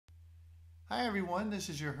Hi everyone, this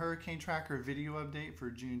is your Hurricane Tracker video update for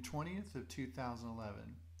June 20th of 2011. I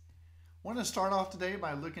want to start off today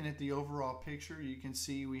by looking at the overall picture. You can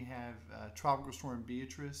see we have Tropical Storm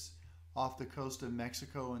Beatriz off the coast of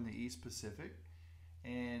Mexico in the East Pacific.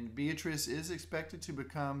 And Beatriz is expected to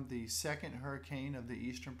become the second hurricane of the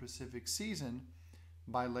Eastern Pacific season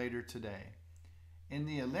by later today. In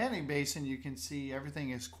the Atlantic Basin, you can see everything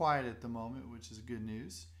is quiet at the moment, which is good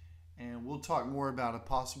news. And we'll talk more about a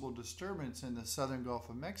possible disturbance in the southern Gulf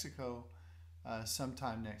of Mexico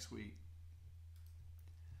sometime next week.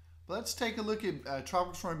 But let's take a look at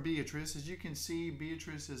Tropical Storm Beatriz. As you can see,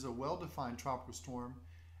 Beatriz is a well-defined tropical storm.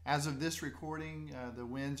 As of this recording, the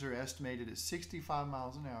winds are estimated at 65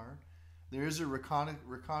 miles an hour. There is a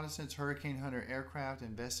reconnaissance hurricane hunter aircraft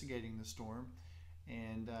investigating the storm.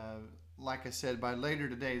 And like I said, by later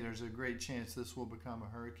today, there's a great chance this will become a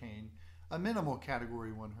hurricane, a minimal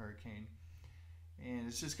Category 1 hurricane. And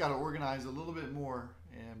it's just got to organize a little bit more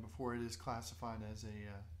before it is classified as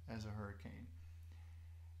a hurricane.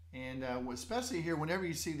 And especially here, whenever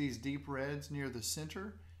you see these deep reds near the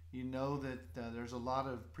center, you know that there's a lot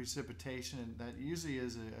of precipitation, and that usually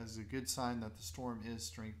is a good sign that the storm is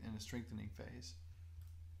in a strengthening phase.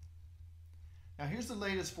 Now here's the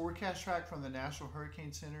latest forecast track from the National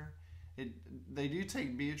Hurricane Center. They do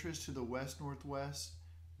take Beatriz to the west-northwest,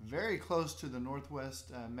 very close to the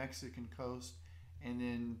northwest Mexican coast, and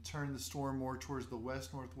then turn the storm more towards the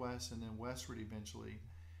west-northwest and then westward eventually.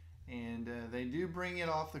 And they do bring it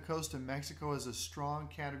off the coast of Mexico as a strong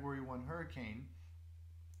Category 1 hurricane.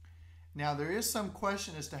 Now there is some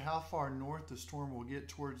question as to how far north the storm will get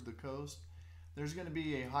towards the coast. There's going to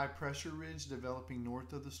be a high pressure ridge developing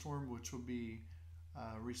north of the storm, which will be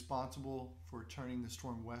responsible for turning the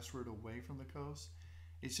storm westward away from the coast.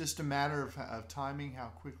 It's just a matter of timing,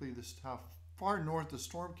 how far north the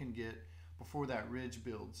storm can get before that ridge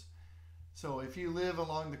builds. So if you live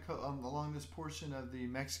along this portion of the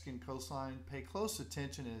Mexican coastline, pay close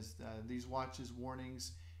attention as these watches,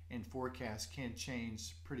 warnings, and forecasts can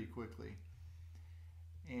change pretty quickly.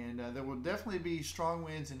 And there will definitely be strong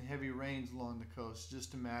winds and heavy rains along the coast.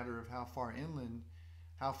 Just a matter of how far inland,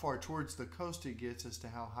 how far towards the coast it gets as to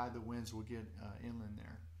how high the winds will get inland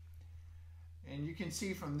there. And you can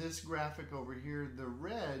see from this graphic over here, the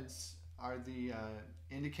reds are the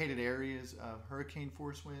indicated areas of hurricane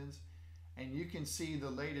force winds. And you can see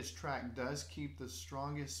the latest track does keep the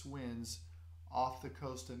strongest winds off the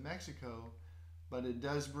coast of Mexico, but it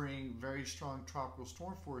does bring very strong tropical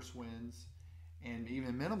storm force winds and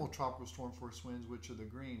even minimal tropical storm force winds, which are the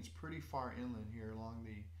greens, pretty far inland here along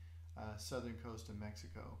the southern coast of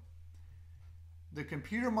Mexico. The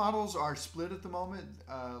computer models are split at the moment.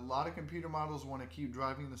 A lot of computer models want to keep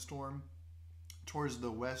driving the storm towards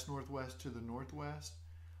the west-northwest to the northwest,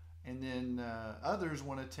 and then others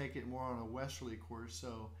want to take it more on a westerly course.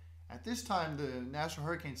 So at this time, the National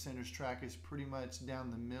Hurricane Center's track is pretty much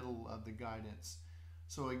down the middle of the guidance.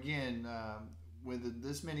 So again, with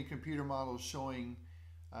this many computer models showing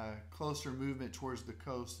closer movement towards the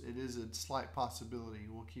coast, it is a slight possibility.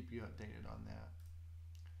 We'll keep you updated on that.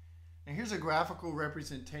 And here's a graphical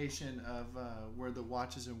representation of where the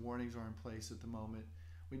watches and warnings are in place at the moment.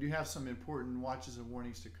 We do have some important watches and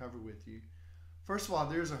warnings to cover with you. First of all,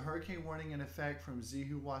 there's a hurricane warning in effect from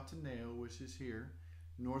Zihuatanejo, which is here,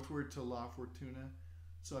 northward to La Fortuna.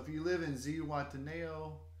 So if you live in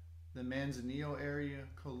Zihuatanejo, the Manzanillo area,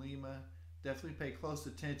 Colima, definitely pay close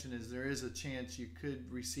attention, as there is a chance you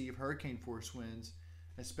could receive hurricane force winds,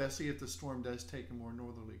 especially if the storm does take a more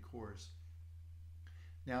northerly course.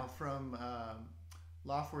 Now from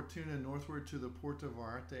La Fortuna northward to the Puerto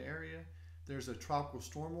Vallarta area, there's a tropical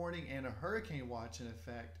storm warning and a hurricane watch in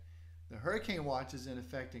effect. The hurricane watch is in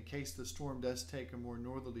effect in case the storm does take a more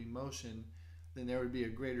northerly motion. Then there would be a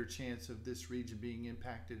greater chance of this region being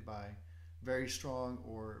impacted by very strong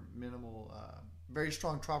or minimal, very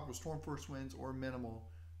strong tropical storm force winds or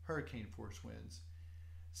minimal hurricane force winds.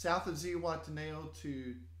 South of Zihuatanejo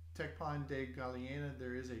to Tecpan de Galeana,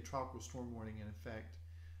 there is a tropical storm warning in effect.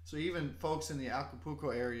 So even folks in the Acapulco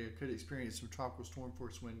area could experience some tropical storm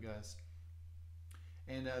force wind gusts.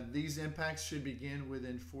 And these impacts should begin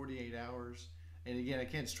within 48 hours. And again, I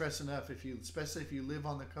can't stress enough, especially if you live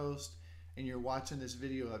on the coast and you're watching this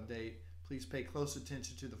video update, please pay close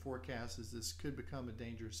attention to the forecast, as this could become a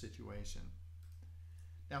dangerous situation.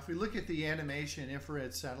 Now, if we look at the animation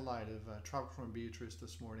infrared satellite of Tropical Storm Beatriz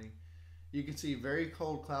this morning, you can see very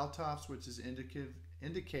cold cloud tops, which is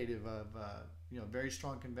indicative of very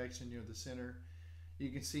strong convection near the center. You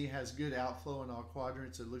can see it has good outflow in all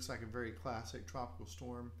quadrants. It looks like a very classic tropical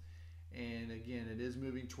storm. And again, it is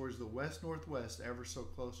moving towards the west-northwest, ever so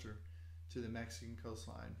closer to the Mexican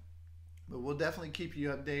coastline. But we'll definitely keep you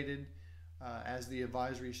updated as the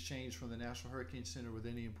advisories change from the National Hurricane Center with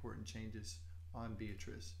any important changes on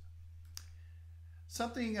Beatriz.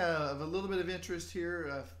 Something of a little bit of interest here,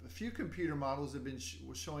 a few computer models have been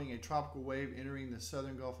showing a tropical wave entering the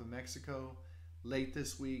southern Gulf of Mexico late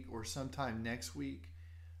this week or sometime next week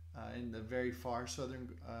in the very far southern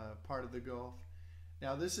part of the Gulf.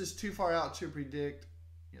 Now this is too far out to predict.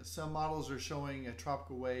 Some models are showing a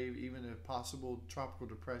tropical wave, even a possible tropical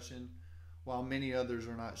depression, while many others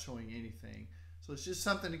are not showing anything. So it's just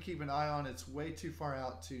something to keep an eye on. It's way too far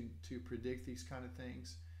out to predict these kind of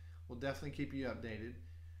things. We'll definitely keep you updated.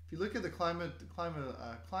 If you look at the climate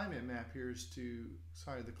map here,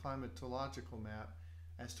 the climatological map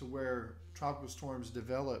as to where tropical storms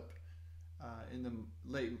develop in the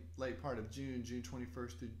late part of June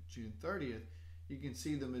 21st through June 30th, you can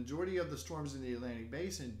see the majority of the storms in the Atlantic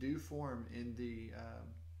Basin do form in the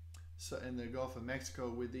Gulf of Mexico,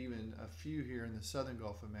 with even a few here in the southern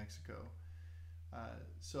Gulf of Mexico.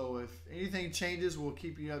 So if anything changes, we'll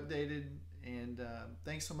keep you updated. And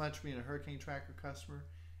thanks so much for being a Hurricane Tracker customer.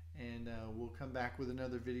 And we'll come back with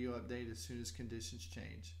another video update as soon as conditions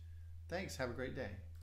change. Thanks. Have a great day.